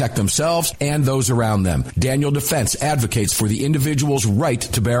to protect themselves and those around them. Daniel Defense advocates for the individual's right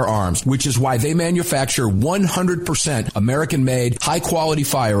to bear arms, which is why they manufacture 100% American-made, high-quality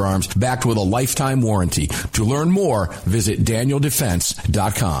firearms backed with a lifetime warranty. To learn more, visit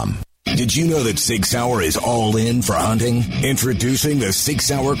DanielDefense.com. Did you know that Sig Sauer is all in for hunting? Introducing the Sig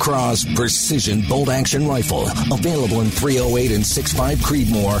Sauer Cross Precision Bolt Action Rifle. Available in .308 and 6.5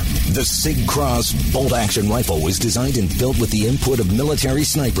 Creedmoor. The Sig Cross Bolt Action Rifle was designed and built with the input of military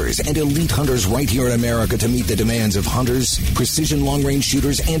snipers and elite hunters right here in America to meet the demands of hunters, precision long-range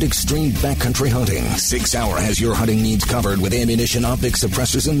shooters, and extreme backcountry hunting. Sig Sauer has your hunting needs covered with ammunition, optics,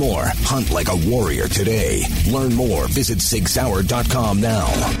 suppressors, and more. Hunt like a warrior today. Learn more. Visit SigSauer.com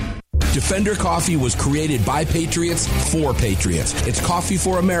now. Defender Coffee was created by patriots for patriots. It's coffee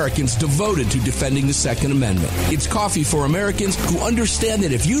for Americans devoted to defending the Second Amendment. It's coffee for Americans who understand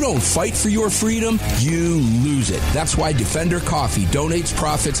that if you don't fight for your freedom, you lose it. That's why Defender Coffee donates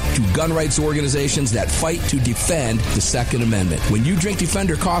profits to gun rights organizations that fight to defend the Second Amendment. When you drink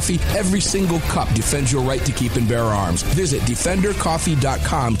Defender Coffee, every single cup defends your right to keep and bear arms. Visit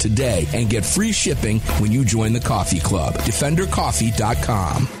DefenderCoffee.com today and get free shipping when you join the coffee club.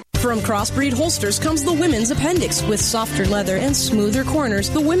 DefenderCoffee.com. From Crossbreed Holsters comes the Women's Appendix. With softer leather and smoother corners,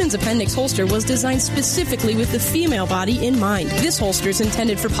 the Women's Appendix holster was designed specifically with the female body in mind. This holster is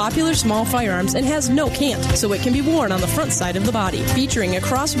intended for popular small firearms and has no cant, so it can be worn on the front side of the body. Featuring a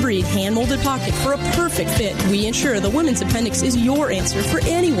crossbreed hand-molded pocket for a perfect fit, we ensure the Women's Appendix is your answer for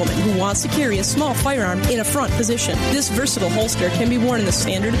any woman who wants to carry a small firearm in a front position. This versatile holster can be worn in the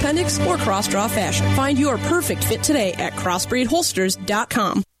standard appendix or cross-draw fashion. Find your perfect fit today at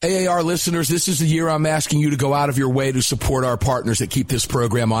crossbreedholsters.com. AAR listeners, this is the year I'm asking you to go out of your way to support our partners that keep this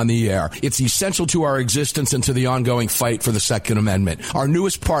program on the air. It's essential to our existence and to the ongoing fight for the Second Amendment. Our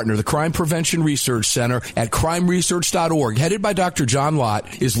newest partner, the Crime Prevention Research Center at crimeresearch.org, headed by Dr. John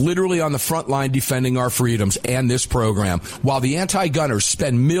Lott, is literally on the front line defending our freedoms and this program. While the anti-gunners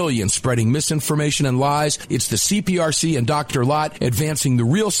spend millions spreading misinformation and lies, it's the CPRC and Dr. Lott advancing the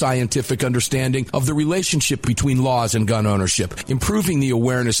real scientific understanding of the relationship between laws and gun ownership, improving the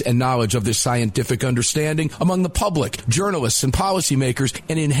awareness and knowledge of this scientific understanding among the public, journalists, and policymakers,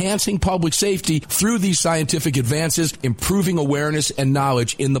 and enhancing public safety through these scientific advances, improving awareness and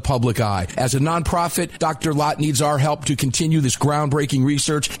knowledge in the public eye. As a nonprofit, Dr. Lott needs our help to continue this groundbreaking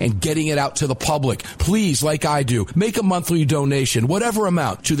research and getting it out to the public. Please, like I do, make a monthly donation, whatever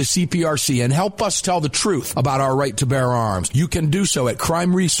amount, to the CPRC and help us tell the truth about our right to bear arms. You can do so at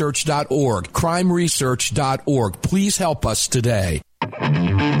crimeresearch.org. crimeresearch.org. Please help us today.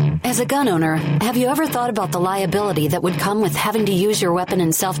 As a gun owner, have you ever thought about the liability that would come with having to use your weapon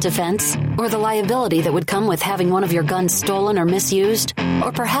in self-defense? Or the liability that would come with having one of your guns stolen or misused?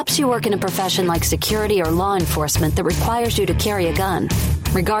 Or perhaps you work in a profession like security or law enforcement that requires you to carry a gun.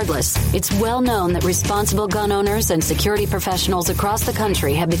 Regardless, it's well known that responsible gun owners and security professionals across the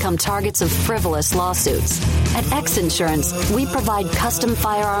country have become targets of frivolous lawsuits. At X Insurance, we provide custom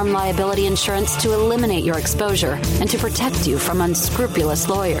firearm liability insurance to eliminate your exposure and to protect you from unscrupulous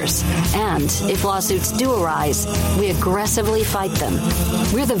lawyers. And if lawsuits do arise, we aggressively fight them.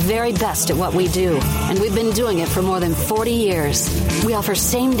 We're the very best at what we do, and we've been doing it for more than 40 years. We offer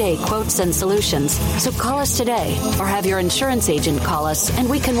same-day quotes and solutions, so call us today or have your insurance agent call us, and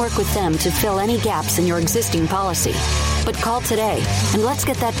we can work with them to fill any gaps in your existing policy. But call today, and let's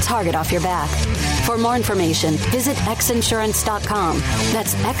get that target off your back. For more information, visit xinsurance.com.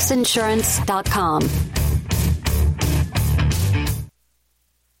 That's xinsurance.com.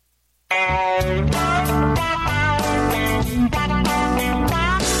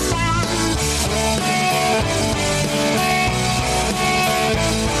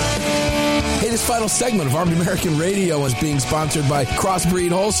 This final segment of Armed American Radio is being sponsored by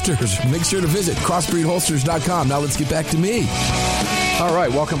Crossbreed Holsters. Make sure to visit crossbreedholsters.com. Now let's get back to me. All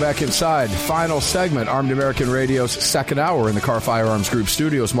right, welcome back inside. Final segment, Armed American Radio's second hour in the Car Firearms Group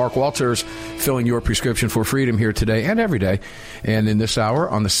studios. Mark Walters filling your prescription for freedom here today and every day. And in this hour,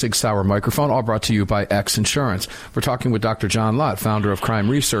 on the Sig Sauer microphone, all brought to you by X Insurance. We're talking with Dr. John Lott, founder of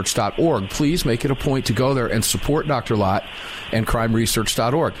crimeresearch.org. Please make it a point to go there and support Dr. Lott and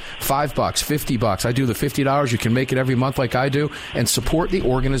crimeresearch.org. $5, $50. I do the $50. You can make it every month like I do and support the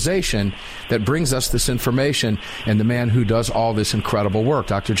organization that brings us this information and the man who does all this incredible work.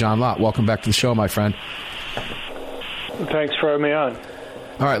 Dr. John Lott, welcome back to the show, my friend. Thanks for having me on.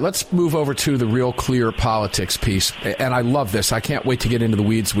 All right, let's move over to the Real Clear Politics piece. And I love this. I can't wait to get into the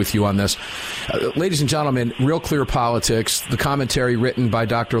weeds with you on this. Ladies and gentlemen, Real Clear Politics, the commentary written by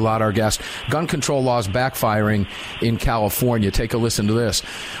Dr. Lott, our guest, gun control laws backfiring in California. Take a listen to this.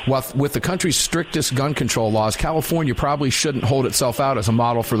 With the country's strictest gun control laws, California probably shouldn't hold itself out as a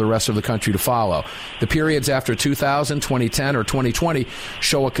model for the rest of the country to follow. The periods after 2000, 2010, or 2020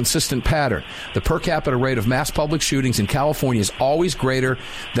 show a consistent pattern. The per capita rate of mass public shootings in California is always greater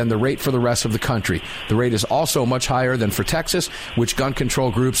than the rate for the rest of the country. The rate is also much higher than for Texas, which gun control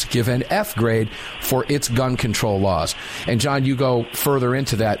groups give an F grade for its gun control laws. And John, you go further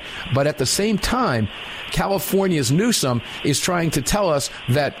into that. But at the same time, California's Newsom is trying to tell us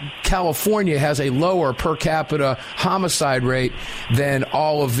that California has a lower per capita homicide rate than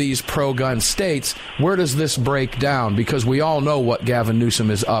all of these pro-gun states. Where does this break down? Because we all know what Gavin Newsom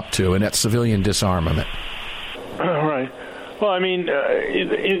is up to, and that's civilian disarmament. Right. Well, I mean,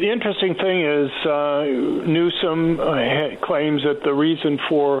 the interesting thing is Newsom claims that the reason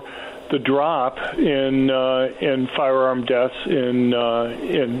for the drop in firearm deaths in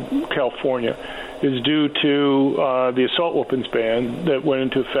California is due to the assault weapons ban that went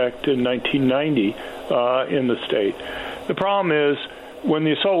into effect in 1990 in the state. The problem is when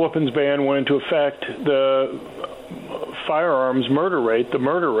the assault weapons ban went into effect, the firearms the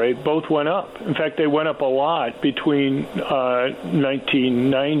murder rate both went up. In fact, they went up a lot between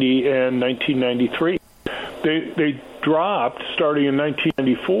 1990 and 1993. They dropped starting in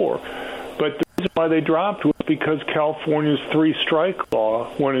 1994. But the reason why they dropped was because California's three-strike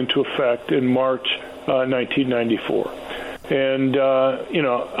law went into effect in March 1994. And,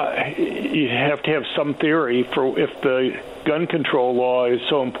 you have to have some theory for if the gun control law is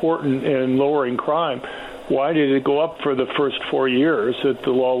so important in lowering crime, why did it go up for the first 4 years that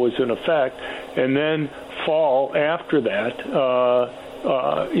the law was in effect and then fall after that?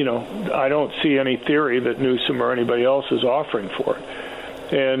 I don't see any theory that Newsom or anybody else is offering for it.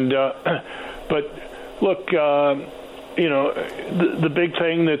 And but look, the big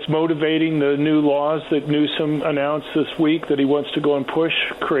thing that's motivating the new laws that Newsom announced this week that he wants to go and push,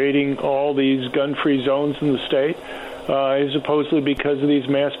 creating all these gun-free zones in the state, is supposedly because of these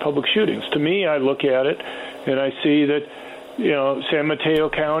mass public shootings. To me, I look at it and I see that, San Mateo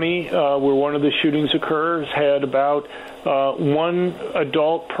County, where one of the shootings occurs, had about one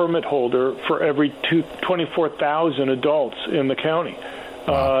adult permit holder for every 24,000 adults in the county.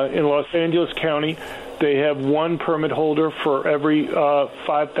 In Los Angeles County, they have one permit holder for every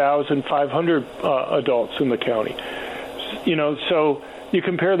 5,500 adults in the county. So you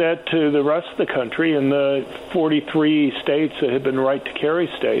compare that to the rest of the country and the 43 states that have been right-to-carry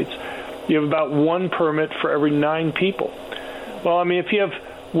states, you have about one permit for every 9 people. Well, I mean, if you have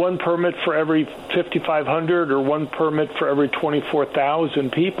one permit for every 5,500 or one permit for every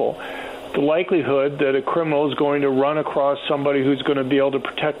 24,000 people, the likelihood that a criminal is going to run across somebody who's going to be able to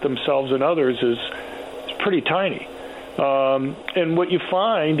protect themselves and others is pretty tiny. And what you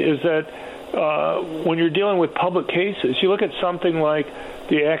find is that when you're dealing with public cases, you look at something like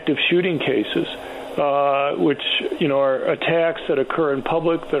the active shooting cases, which are attacks that occur in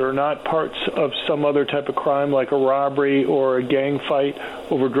public that are not parts of some other type of crime like a robbery or a gang fight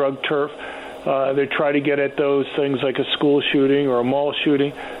over drug turf. They try to get at those things like a school shooting or a mall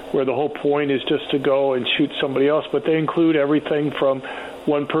shooting where the whole point is just to go and shoot somebody else. But they include everything from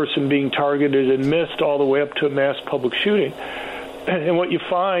one person being targeted and missed all the way up to a mass public shooting. And what you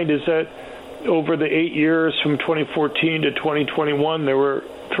find is that over the 8 years from 2014 to 2021, there were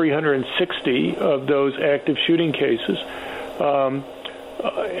 360 of those active shooting cases. And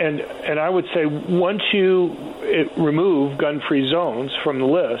I would say once you remove gun-free zones from the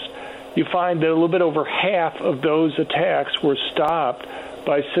list, you find that a little bit over half of those attacks were stopped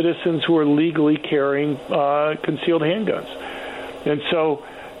by citizens who are legally carrying concealed handguns. And so,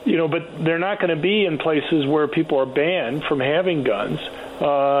 but they're not going to be in places where people are banned from having guns,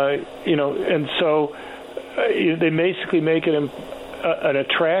 and so they basically make it an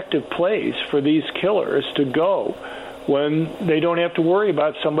attractive place for these killers to go when they don't have to worry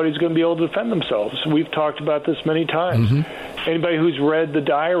about somebody's going to be able to defend themselves. We've talked about this many times. Mm-hmm. Anybody who's read the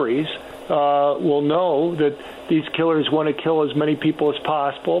diaries will know that these killers want to kill as many people as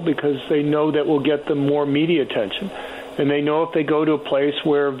possible because they know that will get them more media attention. And they know if they go to a place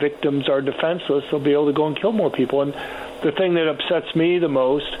where victims are defenseless, they'll be able to go and kill more people. And the thing that upsets me the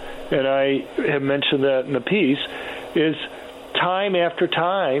most, and I have mentioned that in the piece, is time after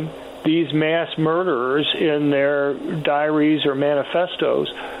time, these mass murderers in their diaries or manifestos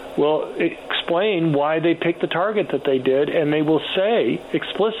will explain why they picked the target that they did, and they will say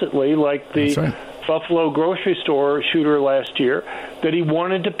explicitly, like the Buffalo grocery store shooter last year, that he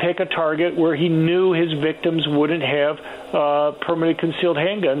wanted to pick a target where he knew his victims wouldn't have permanent concealed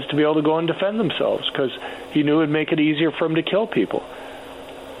handguns to be able to go and defend themselves because he knew it would make it easier for him to kill people.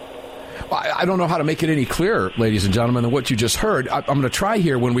 I don't know how to make it any clearer, ladies and gentlemen, than what you just heard. I'm going to try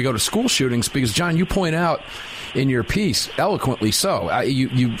here when we go to school shootings because, John, you point out in your piece, eloquently so,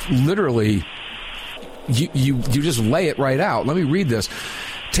 you literally, you just lay it right out. Let me read this.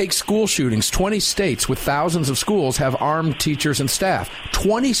 Take school shootings. 20 states with thousands of schools have armed teachers and staff.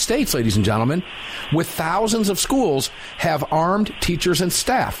 20 states, ladies and gentlemen, with thousands of schools have armed teachers and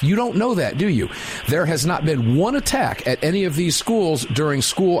staff. You don't know that, do you? There has not been one attack at any of these schools during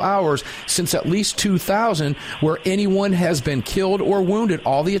school hours since at least 2000 where anyone has been killed or wounded.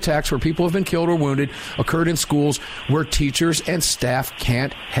 All the attacks where people have been killed or wounded occurred in schools where teachers and staff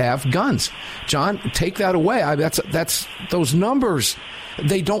can't have guns. John, take that away. That's those numbers.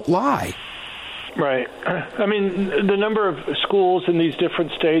 They don't lie. Right. I mean, the number of schools in these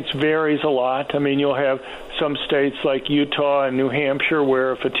different states varies a lot. I mean, you'll have some states like Utah and New Hampshire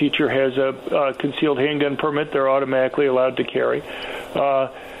where if a teacher has a concealed handgun permit, they're automatically allowed to carry.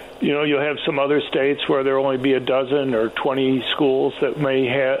 You'll have some other states where there will only be a dozen or 20 schools that may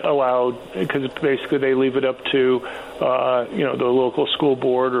allow, because basically they leave it up to the local school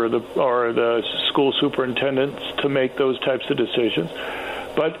board or the school superintendents to make those types of decisions.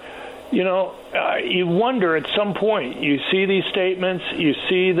 But you wonder at some point, you see these statements, you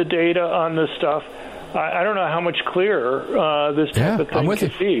see the data on this stuff, I don't know how much clearer this type of thing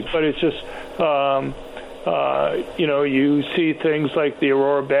could be, but it's just, you see things like the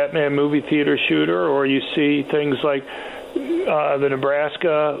Aurora Batman movie theater shooter, or you see things like the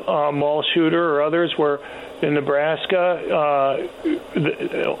Nebraska mall shooter or others where in Nebraska,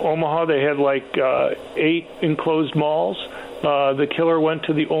 Omaha, they had like 8 enclosed malls. The killer went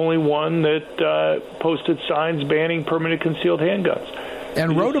to the only one that posted signs banning permanent concealed handguns.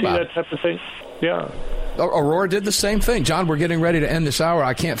 And wrote about that type of thing. Yeah. Aurora did the same thing. John, we're getting ready to end this hour.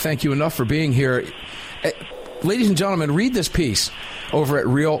 I can't thank you enough for being here. Ladies and gentlemen, read this piece over at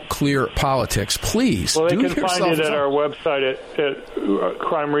Real Clear Politics. Please. Well, they can find it at our website at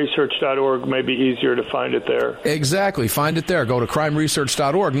crimeresearch.org. Maybe easier to find it there. Exactly. Find it there. Go to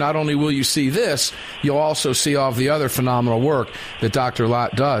crimeresearch.org. Not only will you see this, you'll also see all of the other phenomenal work that Dr.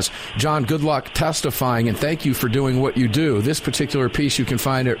 Lott does. John, good luck testifying, and thank you for doing what you do. This particular piece, you can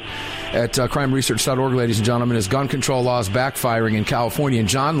find it at crimeresearch.org, ladies and gentlemen, is gun control laws backfiring in California. And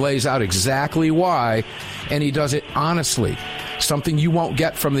John lays out exactly why, and he does it honestly. Something you won't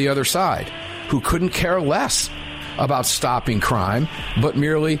get from the other side, who couldn't care less about stopping crime, but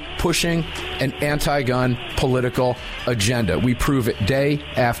merely pushing an anti-gun political agenda. We prove it day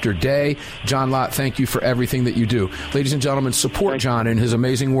after day. John Lott, thank you for everything that you do. Ladies and gentlemen, support John in his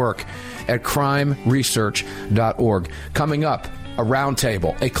amazing work at crimeresearch.org. Coming up, a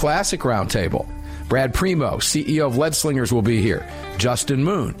roundtable, a classic roundtable. Brad Primo, CEO of Lead Slingers, will be here. Justin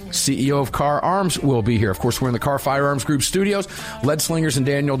Moon, CEO of Car Arms, will be here. Of course, we're in the Car Firearms Group studios. Lead Slingers and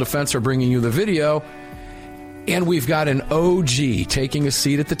Daniel Defense are bringing you the video. And we've got an OG taking a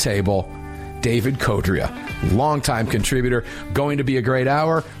seat at the table, David Codrea, longtime contributor. Going to be a great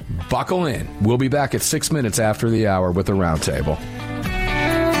hour. Buckle in. We'll be back at 6 minutes after the hour with the roundtable.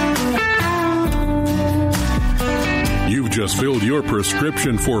 You've just filled your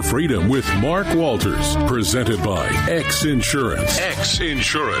prescription for freedom with Mark Walters, presented by X Insurance. X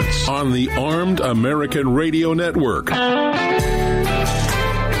Insurance on the Armed American Radio Network.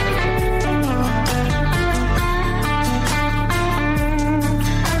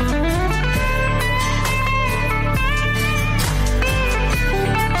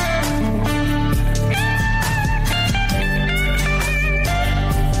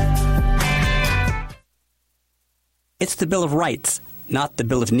 It's the Bill of Rights, not the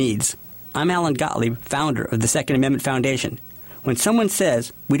Bill of Needs. I'm Alan Gottlieb, founder of the Second Amendment Foundation. When someone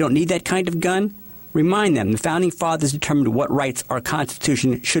says we don't need that kind of gun, remind them the Founding Fathers determined what rights our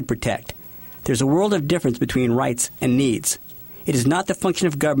Constitution should protect. There's a world of difference between rights and needs. It is not the function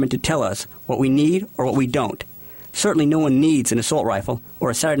of government to tell us what we need or what we don't. Certainly no one needs an assault rifle or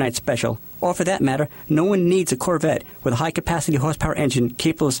a Saturday night special, or for that matter, no one needs a Corvette with a high-capacity horsepower engine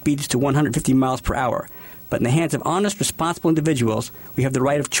capable of speeds to 150 miles per hour. But in the hands of honest, responsible individuals, we have the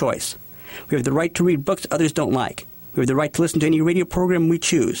right of choice. We have the right to read books others don't like. We have the right to listen to any radio program we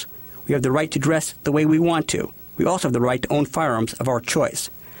choose. We have the right to dress the way we want to. We also have the right to own firearms of our choice.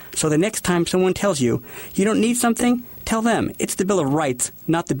 So the next time someone tells you you don't need something, tell them it's the Bill of Rights,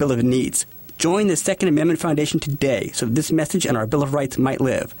 not the Bill of Needs. Join the Second Amendment Foundation today so that this message and our Bill of Rights might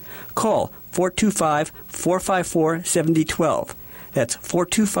live. Call 425-454-7012. That's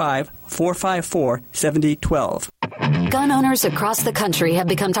 425-454-7012. Gun owners across the country have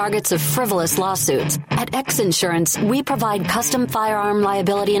become targets of frivolous lawsuits. At X Insurance, we provide custom firearm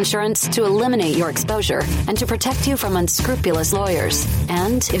liability insurance to eliminate your exposure and to protect you from unscrupulous lawyers.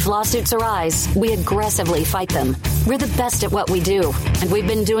 And if lawsuits arise, we aggressively fight them. We're the best at what we do, and we've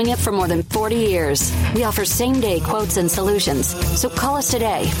been doing it for more than 40 years. We offer same-day quotes and solutions. So call us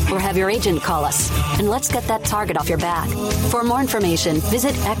today or have your agent call us, and let's get that target off your back. For more information,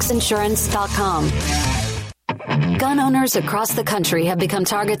 visit xinsurance.com. Gun owners across the country have become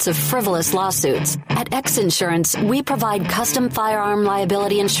targets of frivolous lawsuits. At X Insurance, we provide custom firearm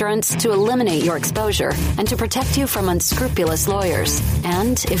liability insurance to eliminate your exposure and to protect you from unscrupulous lawyers.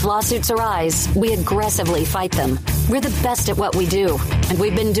 And if lawsuits arise, we aggressively fight them. We're the best at what we do, and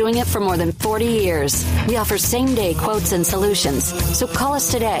we've been doing it for more than 40 years. We offer same-day quotes and solutions. So call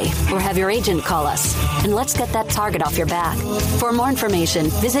us today or have your agent call us, and let's get that target off your back. For more information,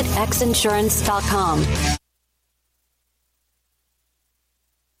 visit xinsurance.com.